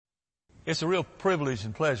It's a real privilege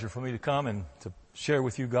and pleasure for me to come and to share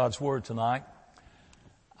with you God's Word tonight.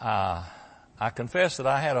 I confess that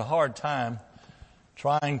I had a hard time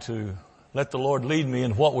trying to let the Lord lead me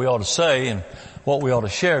in what we ought to say and what we ought to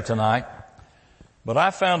share tonight. But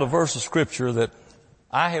I found a verse of Scripture that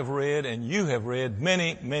I have read and you have read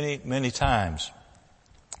many times.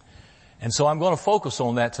 And so I'm going to focus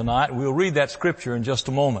on that tonight. We'll read that Scripture in just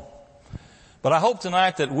a moment. But I hope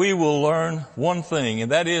tonight that we will learn one thing,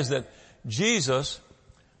 and that is that Jesus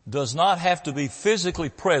does not have to be physically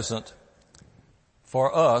present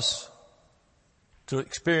for us to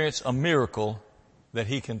experience a miracle that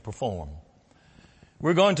He can perform.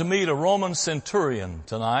 We're going to meet a Roman centurion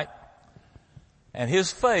tonight, and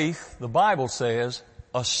his faith, the Bible says,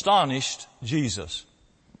 astonished Jesus.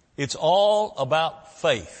 It's all about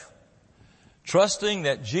faith. Trusting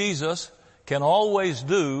that Jesus can always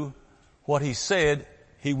do what He said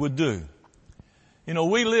He would do. You know,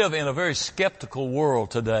 we live in a very skeptical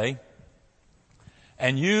world today,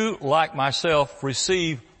 and you, like myself,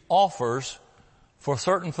 receive offers for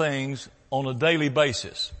certain things on a daily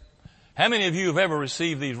basis. How many of you have ever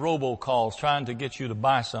received these robocalls trying to get you to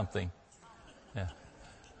buy something? Yeah.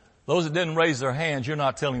 Those that didn't raise their hands, you're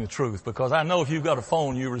not telling the truth, because I know if you've got a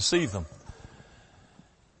phone, you receive them.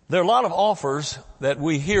 There are a lot of offers that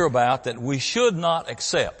we hear about that we should not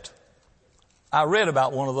accept. I read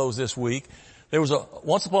about one of those this week.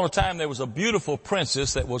 Once upon a time there was a beautiful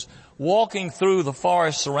princess that was walking through the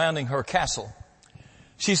forest surrounding her castle.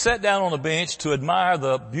 She sat down on a bench to admire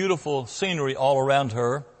the beautiful scenery all around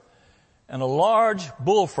her, and a large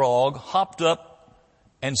bullfrog hopped up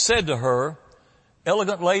and said to her,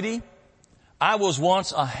 "Elegant lady, I was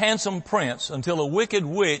once a handsome prince until a wicked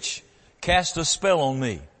witch cast a spell on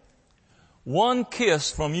me. One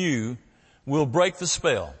kiss from you will break the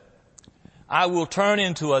spell. I will turn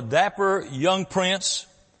into a dapper young prince.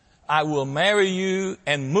 I will marry you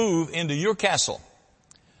and move into your castle.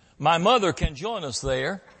 My mother can join us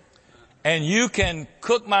there, and you can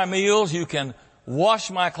cook my meals, you can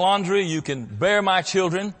wash my laundry, you can bear my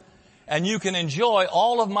children, and you can enjoy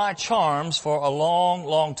all of my charms for a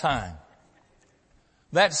long time."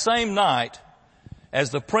 That same night, as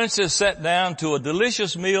the princess sat down to a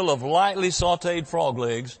delicious meal of lightly sauteed frog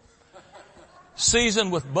legs,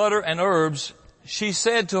 seasoned with butter and herbs, she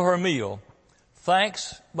said to her meal,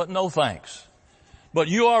 "Thanks, but no thanks. But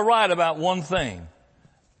you are right about one thing.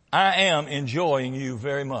 I am enjoying you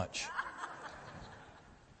very much."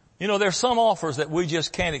 You know, there's some offers that we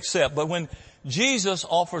just can't accept, but when Jesus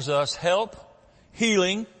offers us help,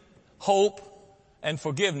 healing, hope, and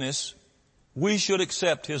forgiveness, we should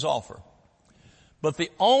accept His offer. But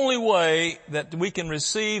the only way that we can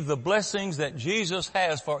receive the blessings that Jesus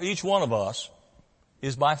has for each one of us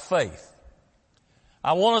is by faith.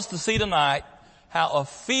 I want us to see tonight how a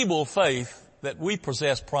feeble faith that we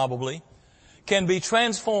possess probably can be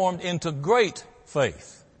transformed into great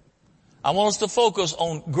faith. I want us to focus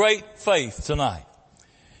on great faith tonight.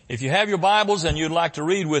 If you have your Bibles and you'd like to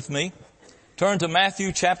read with me, turn to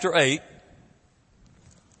Matthew chapter 8.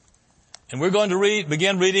 And we're going to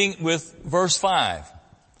begin reading with verse 5.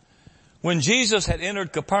 When Jesus had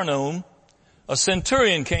entered Capernaum, a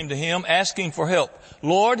centurion came to Him asking for help.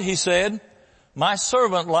 "Lord," he said, "my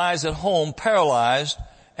servant lies at home paralyzed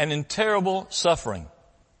and in terrible suffering."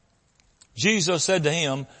 Jesus said to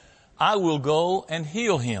him, "I will go and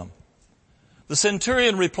heal him." The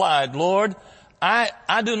centurion replied, "Lord,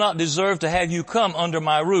 I do not deserve to have you come under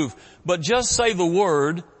my roof, but just say the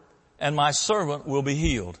word and my servant will be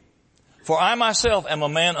healed. For I myself am a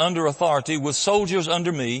man under authority with soldiers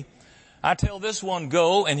under me. I tell this one,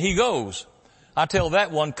 go, and he goes. I tell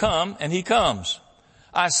that one, come, and he comes.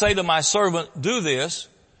 I say to my servant, do this,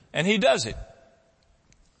 and he does it."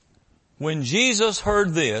 When Jesus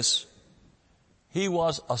heard this, He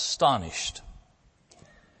was astonished.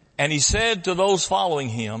 And He said to those following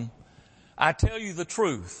Him, "I tell you the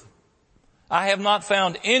truth. I have not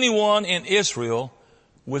found anyone in Israel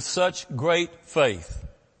with such great faith.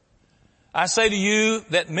 I say to you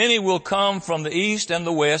that many will come from the east and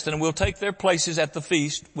the west and will take their places at the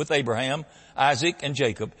feast with Abraham, Isaac, and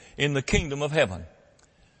Jacob in the kingdom of heaven.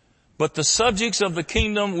 But the subjects of the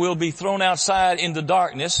kingdom will be thrown outside into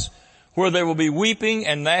darkness, where there will be weeping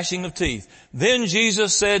and gnashing of teeth." Then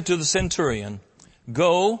Jesus said to the centurion,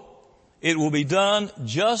 "Go, it will be done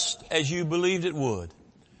just as you believed it would."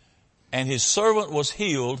 And his servant was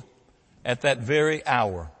healed at that very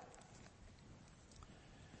hour.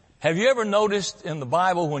 Have you ever noticed in the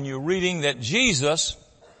Bible when you're reading that Jesus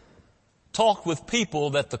talked with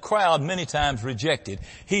people that the crowd many times rejected?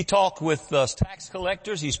 He talked with tax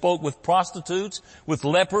collectors. He spoke with prostitutes, with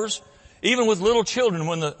lepers. even with little children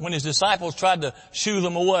when his disciples tried to shoo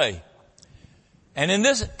them away. And in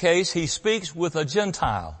this case, he speaks with a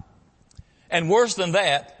Gentile. And worse than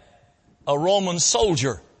that, a Roman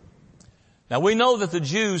soldier. Now we know that the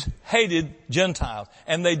Jews hated Gentiles,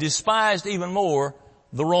 and they despised even more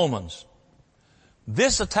the Romans.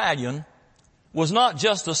 This Italian was not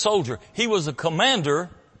just a soldier. He was a commander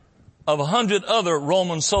of 100 other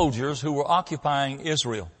Roman soldiers who were occupying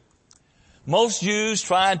Israel. Most Jews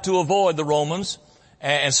tried to avoid the Romans,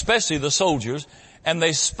 especially the soldiers, and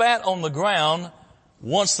they spat on the ground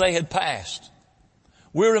once they had passed.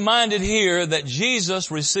 We're reminded here that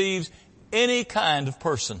Jesus receives any kind of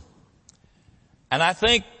person. And I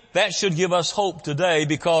think that should give us hope today,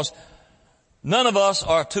 because none of us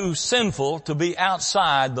are too sinful to be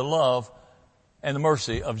outside the love and the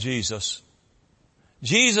mercy of Jesus.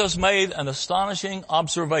 Jesus made an astonishing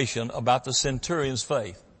observation about the centurion's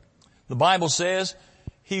faith. The Bible says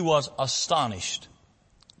he was astonished.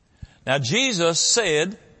 Now Jesus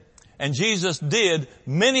said, and Jesus did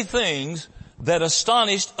many things that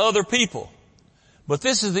astonished other people. But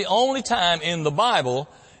this is the only time in the Bible,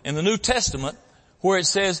 in the New Testament, where it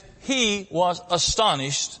says he was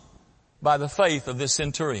astonished by the faith of this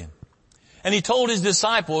centurion. And he told his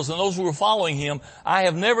disciples and those who were following him, I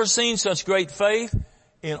have never seen such great faith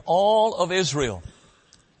in all of Israel.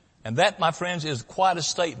 And that, my friends, is quite a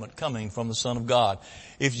statement coming from the Son of God.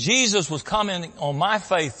 If Jesus was commenting on my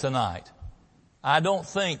faith tonight, I don't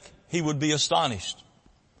think he would be astonished.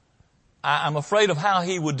 I'm afraid of how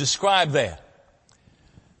he would describe that.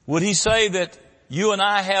 Would he say that you and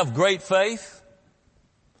I have great faith?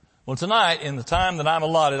 Well, tonight, in the time that I'm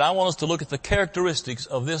allotted, I want us to look at the characteristics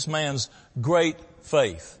of this man's great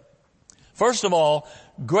faith. First of all,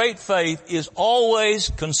 great faith is always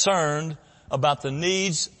concerned about the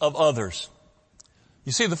needs of others.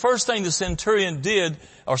 You see, the first thing the centurion did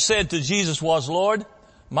or said to Jesus was, Lord,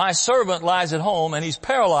 my servant lies at home and he's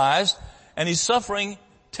paralyzed and he's suffering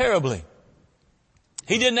terribly.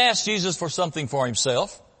 He didn't ask Jesus for something for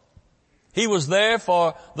himself. He was there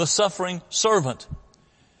for the suffering servant.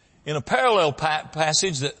 In a parallel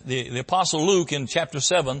passage, the Apostle Luke in chapter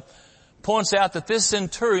 7 points out that this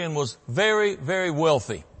centurion was very, very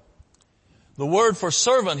wealthy. The word for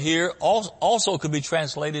servant here also could be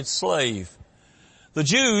translated slave. The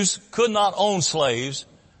Jews could not own slaves,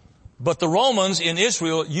 but the Romans in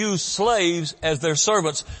Israel used slaves as their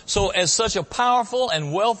servants. So as such a powerful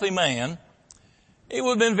and wealthy man, it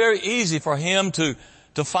would have been very easy for him to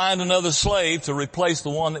find another slave to replace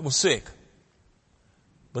the one that was sick.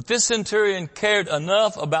 But this centurion cared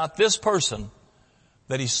enough about this person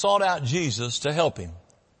that he sought out Jesus to help him.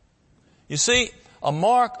 You see, a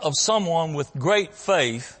mark of someone with great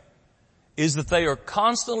faith is that they are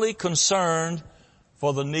constantly concerned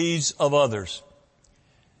for the needs of others.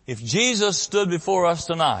 If Jesus stood before us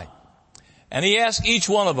tonight and he asked each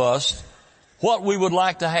one of us what we would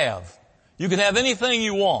like to have, you can have anything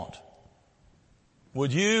you want.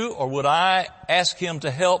 Would you or would I ask him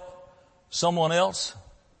to help someone else?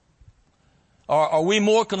 Or are we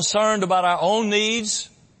more concerned about our own needs,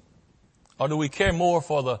 or do we care more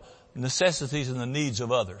for the necessities and the needs of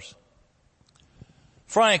others?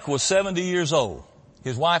 Frank was 70 years old.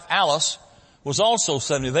 His wife Alice was also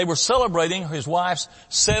 70. They were celebrating his wife's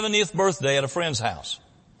 70th birthday at a friend's house.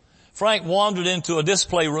 Frank wandered into a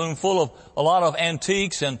display room full of a lot of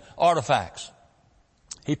antiques and artifacts.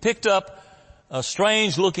 He picked up a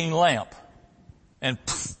strange looking lamp, and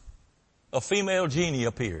poof, a female genie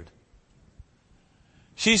appeared.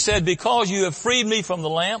 She said, because you have freed me from the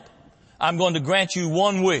lamp, I'm going to grant you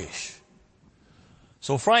one wish.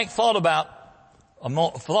 So Frank thought about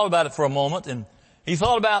it for a moment, and he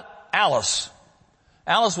thought about Alice.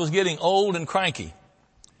 Alice was getting old and cranky.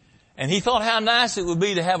 And he thought how nice it would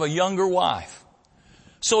be to have a younger wife.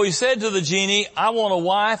 So he said to the genie, I want a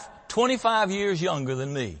wife 25 years younger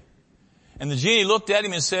than me. And the genie looked at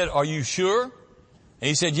him and said, are you sure? And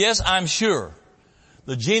he said, yes, I'm sure.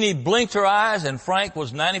 The genie blinked her eyes and Frank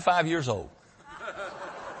was 95 years old.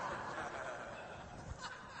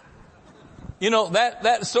 You know,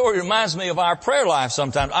 that story reminds me of our prayer life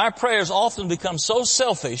sometimes. Our prayers often become so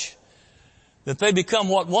selfish that they become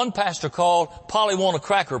what one pastor called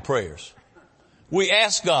Polly-want-a-cracker prayers. We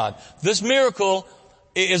ask God. This miracle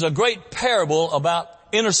is a great parable about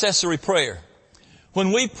intercessory prayer.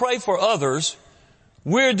 When we pray for others,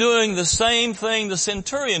 we're doing the same thing the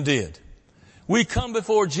centurion did. We come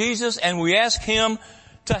before Jesus and we ask him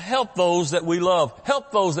to help those that we love,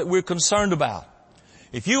 help those that we're concerned about.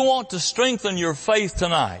 If you want to strengthen your faith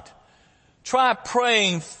tonight, try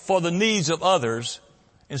praying for the needs of others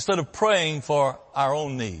instead of praying for our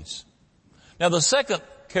own needs. Now the second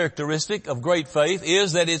characteristic of great faith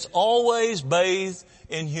is that it's always bathed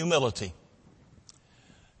in humility.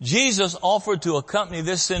 Jesus offered to accompany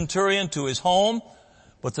this centurion to his home,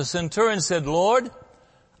 but the centurion said, "Lord,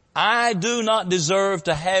 I do not deserve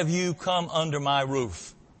to have you come under my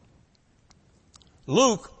roof."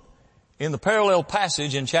 Luke, in the parallel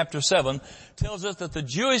passage in chapter 7, tells us that the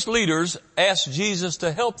Jewish leaders asked Jesus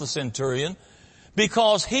to help the centurion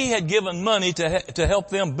because he had given money to help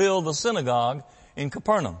them build the synagogue in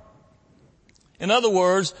Capernaum. In other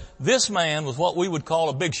words, this man was what we would call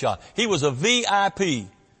a big shot. He was a VIP.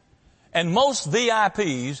 And most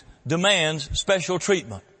VIPs demand special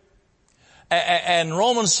treatment. And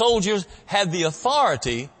Roman soldiers had the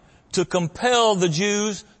authority to compel the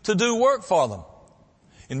Jews to do work for them.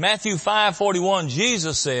 In Matthew 5:41,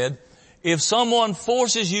 Jesus said, "If someone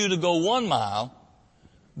forces you to go 1 mile,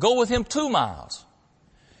 go with him 2 miles."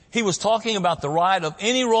 He was talking about the right of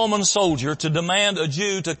any Roman soldier to demand a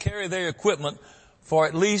Jew to carry their equipment for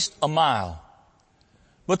at least 1 mile.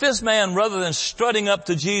 But this man, rather than strutting up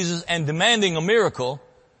to Jesus and demanding a miracle,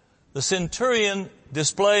 the centurion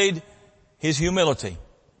displayed his humility.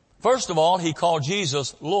 First of all, he called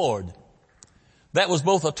Jesus Lord. That was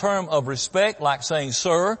both a term of respect, like saying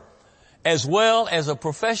sir, as well as a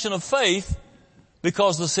profession of faith,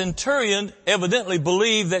 because the centurion evidently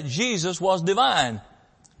believed that Jesus was divine.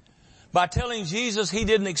 By telling Jesus he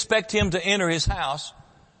didn't expect him to enter his house,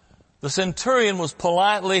 the centurion was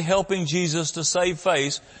politely helping Jesus to save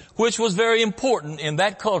face, which was very important in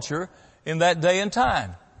that culture, in that day and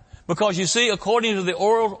time. Because you see, according to the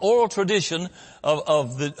oral tradition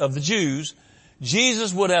of the Jews,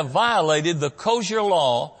 Jesus would have violated the kosher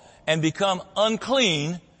law and become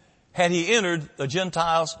unclean had he entered the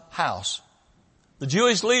Gentile's house. The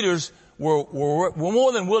Jewish leaders were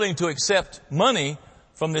more than willing to accept money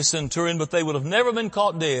from this centurion, but they would have never been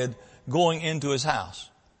caught dead going into his house.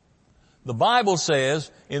 The Bible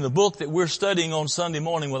says in the book that we're studying on Sunday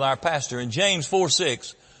morning with our pastor in James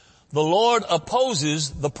 4:6, "The Lord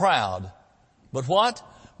opposes the proud, but what?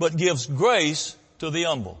 But gives grace to the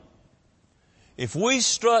humble." If we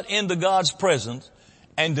strut into God's presence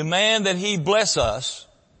and demand that He bless us,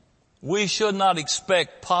 we should not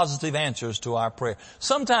expect positive answers to our prayer.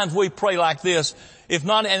 Sometimes we pray like this, if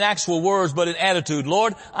not in actual words, but in attitude.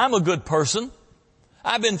 "Lord, I'm a good person.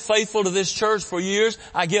 I've been faithful to this church for years.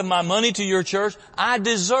 I give my money to your church. I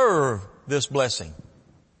deserve this blessing."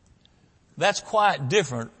 That's quite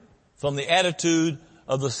different from the attitude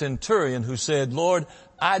of the centurion who said, "Lord,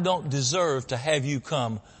 I don't deserve to have you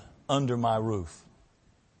come under my roof."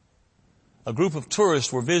 A group of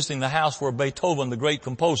tourists were visiting the house where Beethoven, the great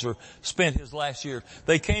composer, spent his last year.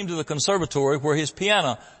 They came to the conservatory where his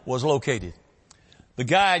piano was located. The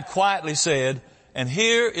guide quietly said, "And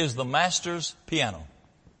here is the master's piano."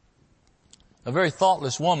 A very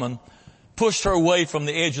thoughtless woman pushed her way from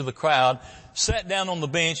the edge of the crowd, sat down on the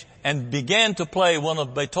bench, and began to play one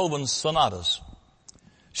of Beethoven's sonatas.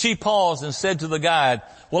 She paused and said to the guide,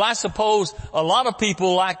 "Well, I suppose a lot of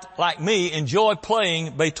people like me enjoy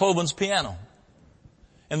playing Beethoven's piano."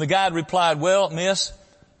 And the guide replied, "Well, miss,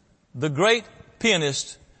 the great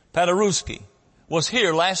pianist Paderewski was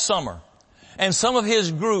here last summer, and some of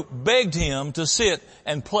his group begged him to sit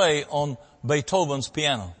and play on Beethoven's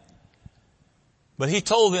piano. But he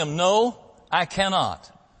told them, 'No, I cannot,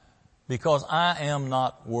 because I am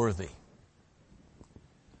not worthy.'"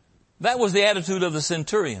 That was the attitude of the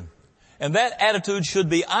centurion. And that attitude should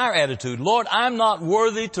be our attitude. "Lord, I'm not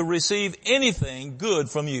worthy to receive anything good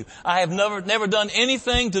from you. I have never done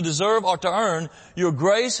anything to deserve or to earn your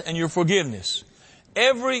grace and your forgiveness."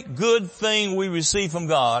 Every good thing we receive from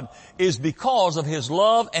God is because of His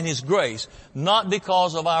love and His grace, not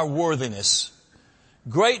because of our worthiness.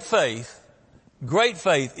 Great faith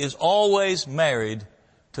is always married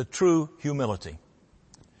to true humility.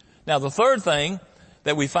 Now, the third thing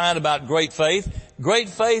that we find about great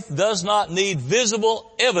faith does not need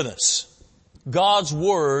visible evidence. God's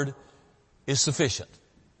Word is sufficient.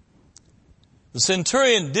 The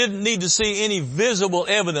centurion didn't need to see any visible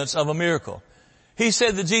evidence of a miracle. He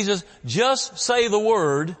said to Jesus, "Just say the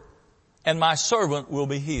word and my servant will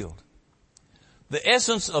be healed." The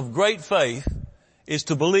essence of great faith is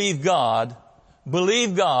to believe God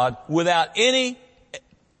without any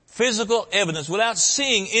physical evidence, without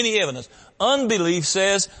seeing any evidence. Unbelief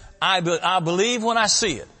says, I believe when I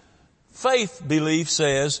see it. Faith belief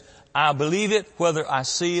says, I believe it whether I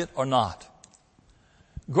see it or not.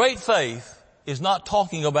 Great faith is not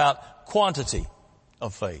talking about quantity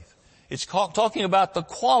of faith. It's talking about the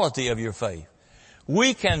quality of your faith.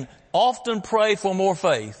 We can often pray for more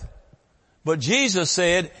faith, but Jesus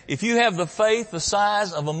said, if you have the faith the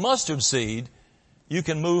size of a mustard seed, you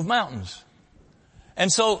can move mountains. And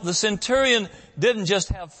so the centurion didn't just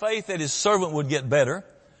have faith that his servant would get better.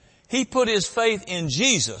 He put his faith in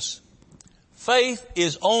Jesus. Faith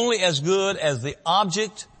is only as good as the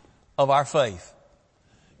object of our faith.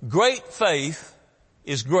 Great faith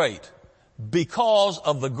is great because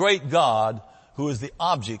of the great God who is the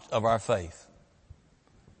object of our faith.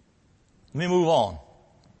 Let me move on.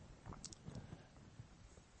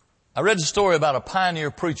 I read a story about a pioneer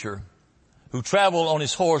preacher who traveled on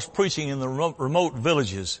his horse preaching in the remote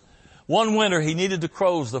villages. One winter he needed to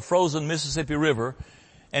cross the frozen Mississippi River,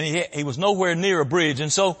 and he was nowhere near a bridge.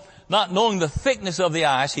 And so, not knowing the thickness of the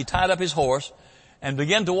ice, he tied up his horse and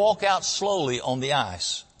began to walk out slowly on the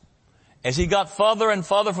ice. As he got further and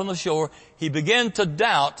further from the shore, he began to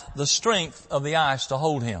doubt the strength of the ice to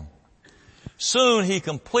hold him. Soon he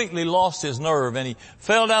completely lost his nerve, and he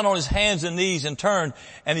fell down on his hands and knees and turned,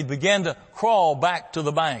 and he began to crawl back to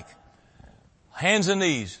the bank. Hands and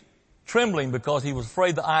knees, trembling because he was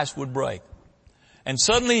afraid the ice would break. And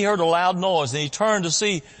suddenly he heard a loud noise, and he turned to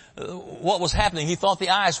see what was happening. He thought the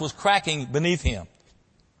ice was cracking beneath him.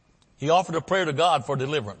 He offered a prayer to God for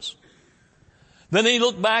deliverance. Then he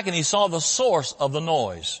looked back and he saw the source of the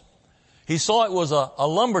noise. He saw it was a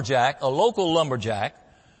lumberjack, a local lumberjack,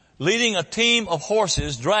 leading a team of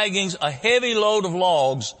horses dragging a heavy load of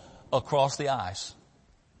logs across the ice.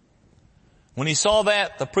 When he saw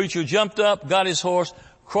that, the preacher jumped up, got his horse,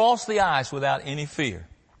 crossed the ice without any fear.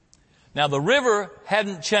 Now the river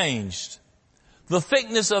hadn't changed. The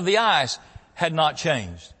thickness of the ice had not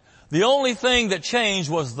changed. The only thing that changed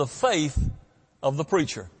was the faith of the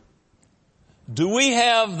preacher. Do we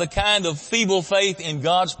have the kind of feeble faith in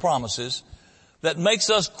God's promises that makes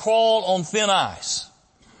us crawl on thin ice?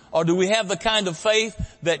 Or do we have the kind of faith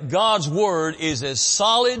that God's Word is as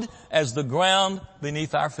solid as the ground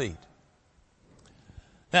beneath our feet?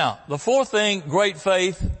 Now, the fourth thing, great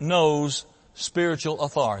faith knows spiritual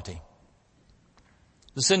authority.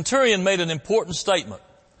 The centurion made an important statement,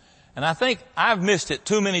 and I think I've missed it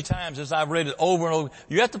too many times as I've read it over and over.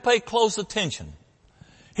 You have to pay close attention.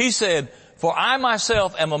 He said, "For I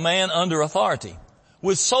myself am a man under authority,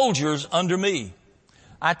 with soldiers under me.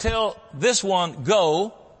 I tell this one,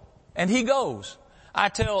 go, and he goes. I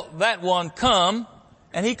tell that one, come,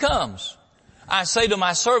 and he comes. I say to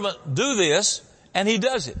my servant, do this, and he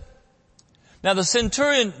does it." Now the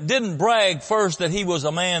centurion didn't brag first that he was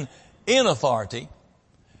a man in authority.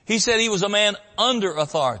 He said he was a man under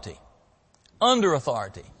authority. Under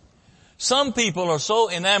authority. Some people are so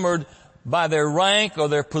enamored by their rank or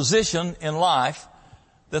their position in life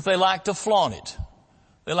that they like to flaunt it.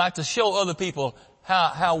 They like to show other people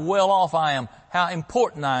how well off I am, how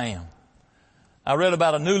important I am. I read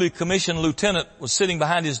about a newly commissioned lieutenant was sitting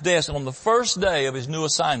behind his desk on the first day of his new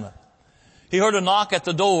assignment. He heard a knock at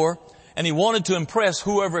the door, and he wanted to impress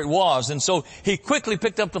whoever it was. And so he quickly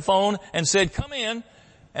picked up the phone and said, "Come in."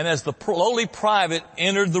 And as the lowly private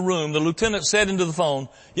entered the room, the lieutenant said into the phone,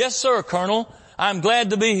 "Yes, sir, Colonel. I'm glad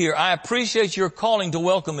to be here. I appreciate your calling to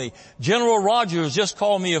welcome me. General Rogers just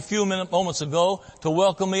called me a few moments ago to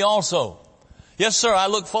welcome me also." "Yes, sir. I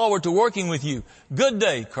look forward to working with you." "Good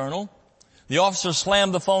day, Colonel." The officer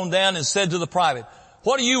slammed the phone down and said to the private,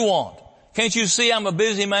 "What do you want? Can't you see I'm a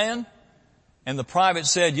busy man?" And the private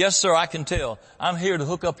said, "Yes, sir, I can tell. I'm here to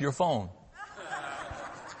hook up your phone."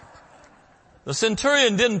 The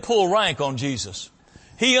centurion didn't pull rank on Jesus.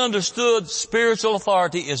 He understood spiritual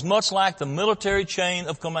authority is much like the military chain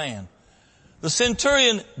of command. The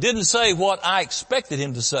centurion didn't say what I expected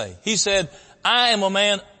him to say. He said, "I am a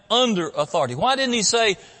man under authority." Why didn't he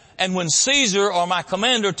say, "And when Caesar or my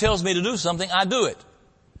commander tells me to do something, I do it"?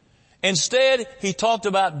 Instead, he talked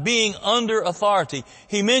about being under authority.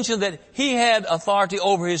 He mentioned that he had authority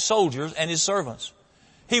over his soldiers and his servants.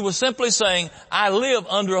 He was simply saying, "I live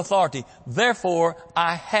under authority, therefore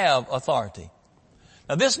I have authority."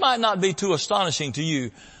 Now this might not be too astonishing to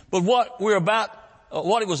you, but what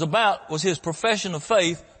it was about was his profession of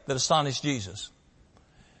faith that astonished Jesus.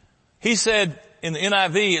 He said, in the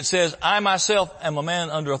NIV it says, "I myself am a man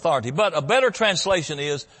under authority." But a better translation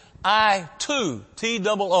is, "I too,"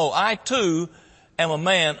 T-O-O, "I too am a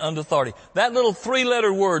man under authority." That little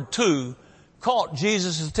three-letter word, "too," caught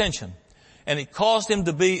Jesus' attention, and it caused him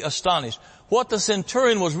to be astonished. What the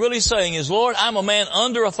centurion was really saying is, "Lord, I'm a man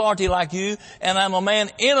under authority like you, and I'm a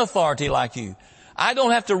man in authority like you. I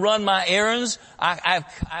don't have to run my errands.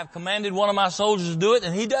 I've commanded one of my soldiers to do it,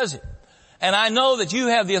 and he does it. And I know that you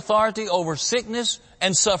have the authority over sickness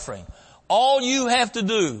and suffering. All you have to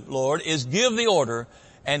do, Lord, is give the order,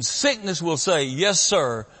 and sickness will say, 'Yes,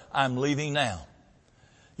 sir, I'm leaving now.'"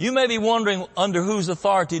 You may be wondering, under whose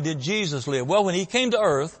authority did Jesus live? Well, when he came to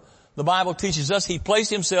earth, the Bible teaches us he placed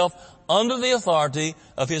himself under the authority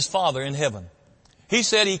of his Father in heaven. He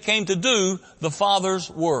said he came to do the Father's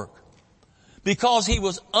work. Because he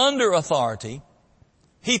was under authority,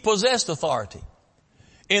 he possessed authority.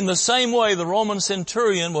 In the same way the Roman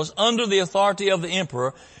centurion was under the authority of the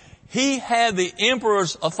emperor, he had the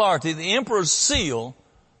emperor's authority, the emperor's seal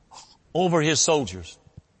over his soldiers.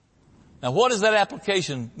 Now what does that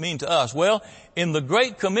application mean to us? Well, in the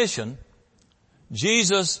Great Commission,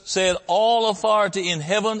 Jesus said, all authority in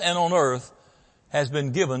heaven and on earth has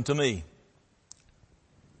been given to me.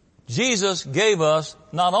 Jesus gave us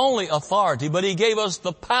not only authority, but he gave us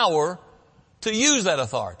the power to use that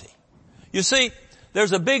authority. You see,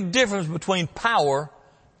 there's a big difference between power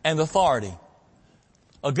and authority.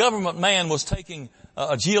 A government man was taking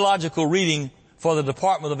a geological reading for the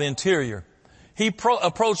Department of Interior. He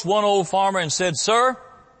approached one old farmer and said, "Sir,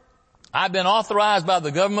 I've been authorized by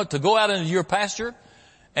the government to go out into your pasture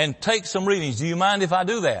and take some readings. Do you mind if I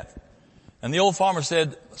do that?" And the old farmer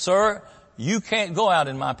said, "Sir, you can't go out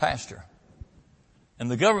in my pasture." And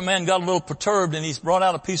the government man got a little perturbed, and he brought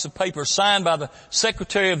out a piece of paper signed by the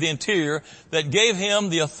Secretary of the Interior that gave him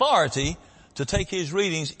the authority to take his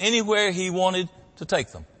readings anywhere he wanted to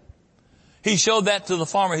take them. He showed that to the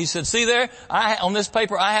farmer. He said, "See there, on this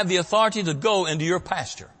paper I have the authority to go into your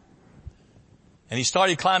pasture." And he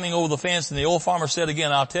started climbing over the fence, and the old farmer said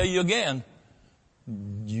again, "I'll tell you again,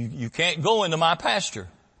 you can't go into my pasture."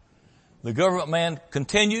 The government man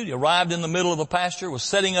continued, he arrived in the middle of the pasture, was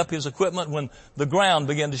setting up his equipment when the ground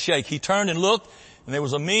began to shake. He turned and looked, and there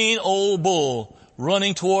was a mean old bull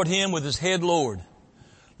running toward him with his head lowered.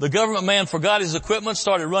 The government man forgot his equipment,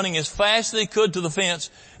 started running as fast as he could to the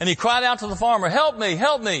fence, and he cried out to the farmer, "Help me,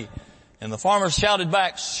 help me." And the farmer shouted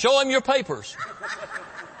back, "Show him your papers."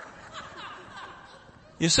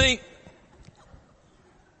 You see,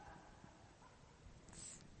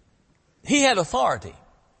 he had authority,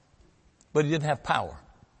 but he didn't have power.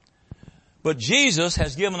 But Jesus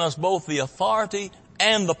has given us both the authority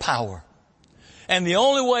and the power. And the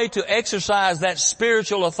only way to exercise that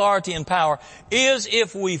spiritual authority and power is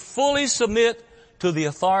if we fully submit to the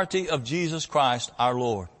authority of Jesus Christ our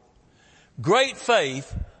Lord. Great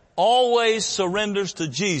faith always surrenders to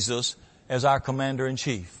Jesus as our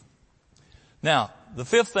commander-in-chief. Now, the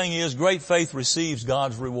fifth thing is great faith receives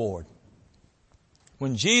God's reward.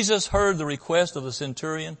 When Jesus heard the request of the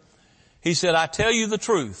centurion, he said, "I tell you the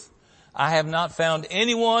truth, I have not found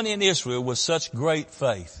anyone in Israel with such great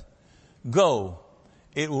faith. Go,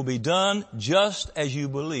 it will be done just as you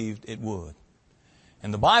believed it would."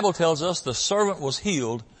 And the Bible tells us the servant was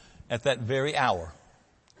healed at that very hour.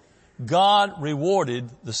 God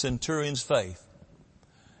rewarded the centurion's faith.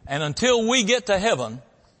 And until we get to heaven,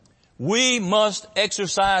 we must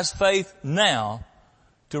exercise faith now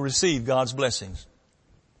to receive God's blessings.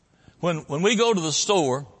 When we go to the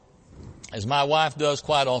store, as my wife does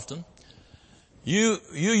quite often, you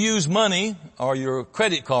use money or your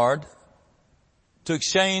credit card to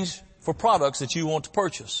exchange for products that you want to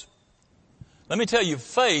purchase. Let me tell you,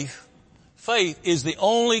 faith is the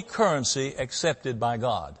only currency accepted by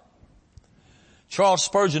God. Charles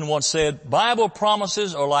Spurgeon once said, "Bible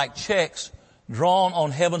promises are like checks drawn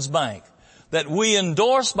on heaven's bank that we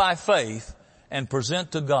endorse by faith and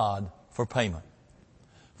present to God for payment."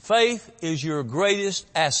 Faith is your greatest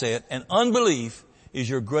asset, and unbelief is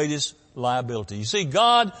your greatest liability. You see,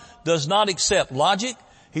 God does not accept logic.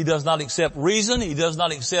 He does not accept reason. He does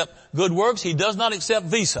not accept good works. He does not accept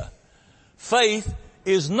Visa. Faith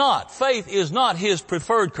is not His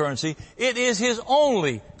preferred currency. It is His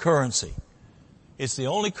only currency. It's the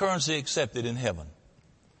only currency accepted in heaven.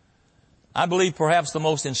 I believe perhaps the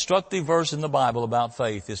most instructive verse in the Bible about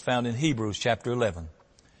faith is found in Hebrews chapter 11.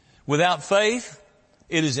 Without faith,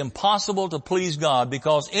 it is impossible to please God,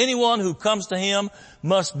 because anyone who comes to Him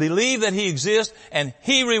must believe that He exists, and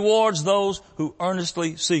He rewards those who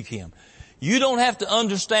earnestly seek Him. You don't have to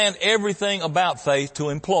understand everything about faith to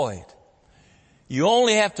employ it. You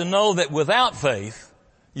only have to know that without faith,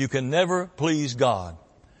 you can never please God.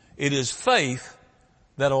 It is faith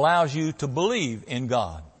that allows you to believe in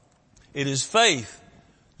God. It is faith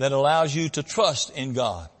that allows you to trust in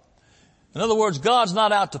God. In other words, God's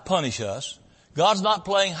not out to punish us. God's not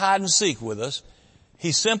playing hide and seek with us.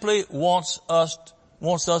 He simply wants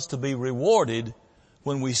us to be rewarded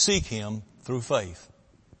when we seek Him through faith.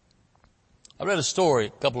 I read a story a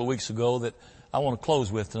couple of weeks ago that I want to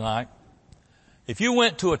close with tonight. If you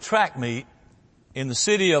went to a track meet in the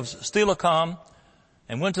city of Steilacoom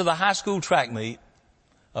and went to the high school track meet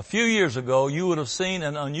a few years ago, you would have seen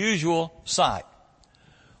an unusual sight.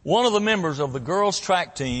 One of the members of the girls'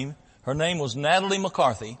 track team, her name was Natalie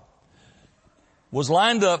McCarthy, was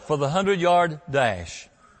lined up for the 100-yard dash.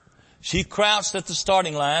 She crouched at the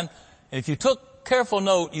starting line, and if you took careful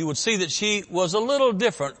note, you would see that she was a little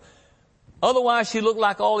different. Otherwise, she looked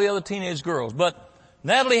like all the other teenage girls. But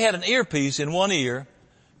Natalie had an earpiece in one ear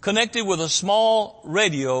connected with a small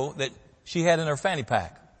radio that she had in her fanny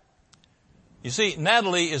pack. You see,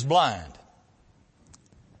 Natalie is blind.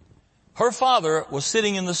 Her father was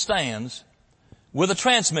sitting in the stands with a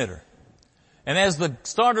transmitter. And as the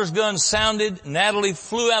starter's gun sounded, Natalie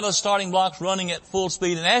flew out of the starting blocks running at full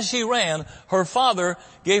speed. And as she ran, her father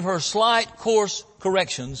gave her slight course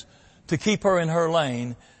corrections to keep her in her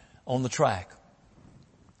lane on the track.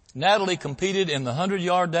 Natalie competed in the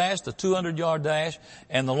 100-yard dash, the 200-yard dash,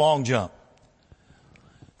 and the long jump.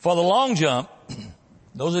 For the long jump,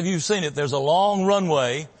 those of you who've seen it, there's a long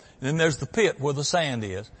runway, and then there's the pit where the sand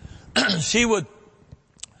is. She would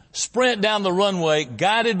sprint down the runway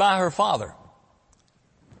guided by her father.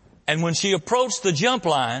 And when she approached the jump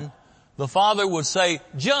line, the father would say,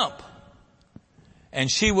 "Jump." And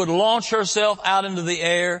she would launch herself out into the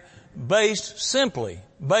air based simply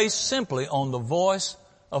on the voice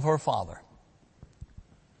of her father.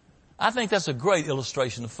 I think that's a great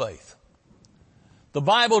illustration of faith. The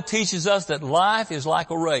Bible teaches us that life is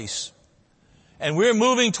like a race, and we're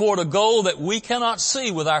moving toward a goal that we cannot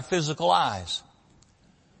see with our physical eyes.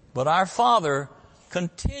 But our Father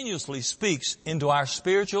continuously speaks into our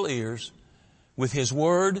spiritual ears with His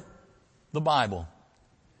Word, the Bible.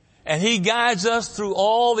 And He guides us through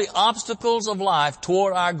all the obstacles of life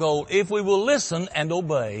toward our goal if we will listen and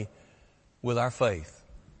obey with our faith.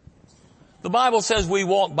 The Bible says we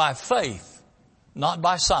walk by faith, not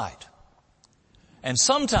by sight. And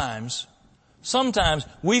sometimes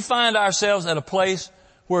we find ourselves at a place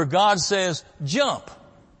where God says, "Jump."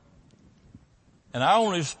 And our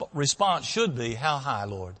only response should be, "How high,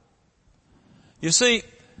 Lord?" You see,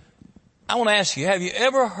 I want to ask you, have you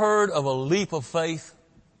ever heard of a leap of faith?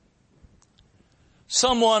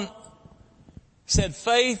 Someone said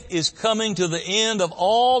faith is coming to the end of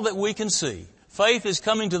all that we can see. Faith is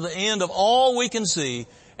coming to the end of all we can see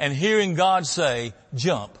and hearing God say,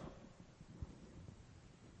 "Jump."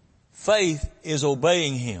 Faith is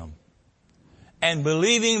obeying Him and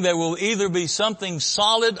believing there will either be something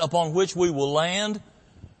solid upon which we will land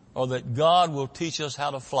or that God will teach us how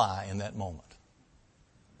to fly in that moment.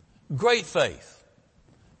 Great faith.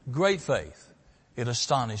 Great faith. It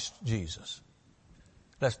astonished Jesus.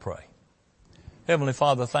 Let's pray. Heavenly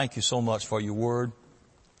Father, thank you so much for your word.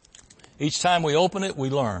 Each time we open it, we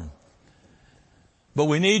learn. But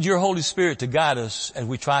we need your Holy Spirit to guide us as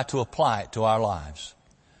we try to apply it to our lives.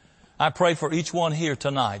 I pray for each one here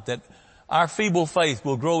tonight that our feeble faith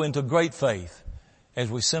will grow into great faith as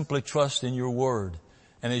we simply trust in your word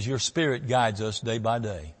and as your Spirit guides us day by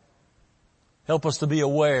day. Help us to be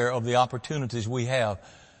aware of the opportunities we have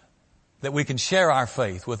that we can share our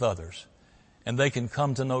faith with others and they can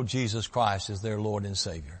come to know Jesus Christ as their Lord and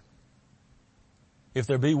Savior. If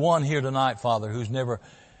there be one here tonight, Father, who's never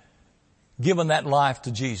given that life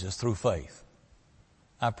to Jesus through faith,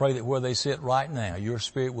 I pray that where they sit right now, your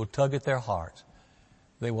Spirit will tug at their hearts.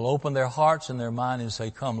 They will open their hearts and their mind and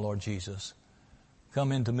say, "Come, Lord Jesus,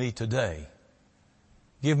 come into me today.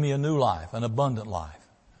 Give me a new life, an abundant life,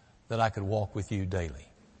 that I could walk with you daily."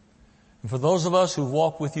 And for those of us who've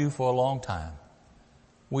walked with you for a long time,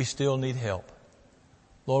 we still need help.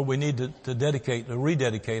 Lord, we need to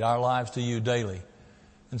rededicate our lives to you daily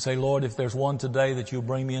and say, "Lord, if there's one today that you'll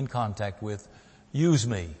bring me in contact with, use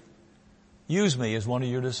me. Use me as one of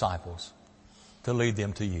your disciples to lead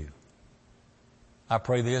them to you." I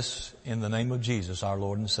pray this in the name of Jesus, our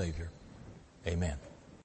Lord and Savior. Amen.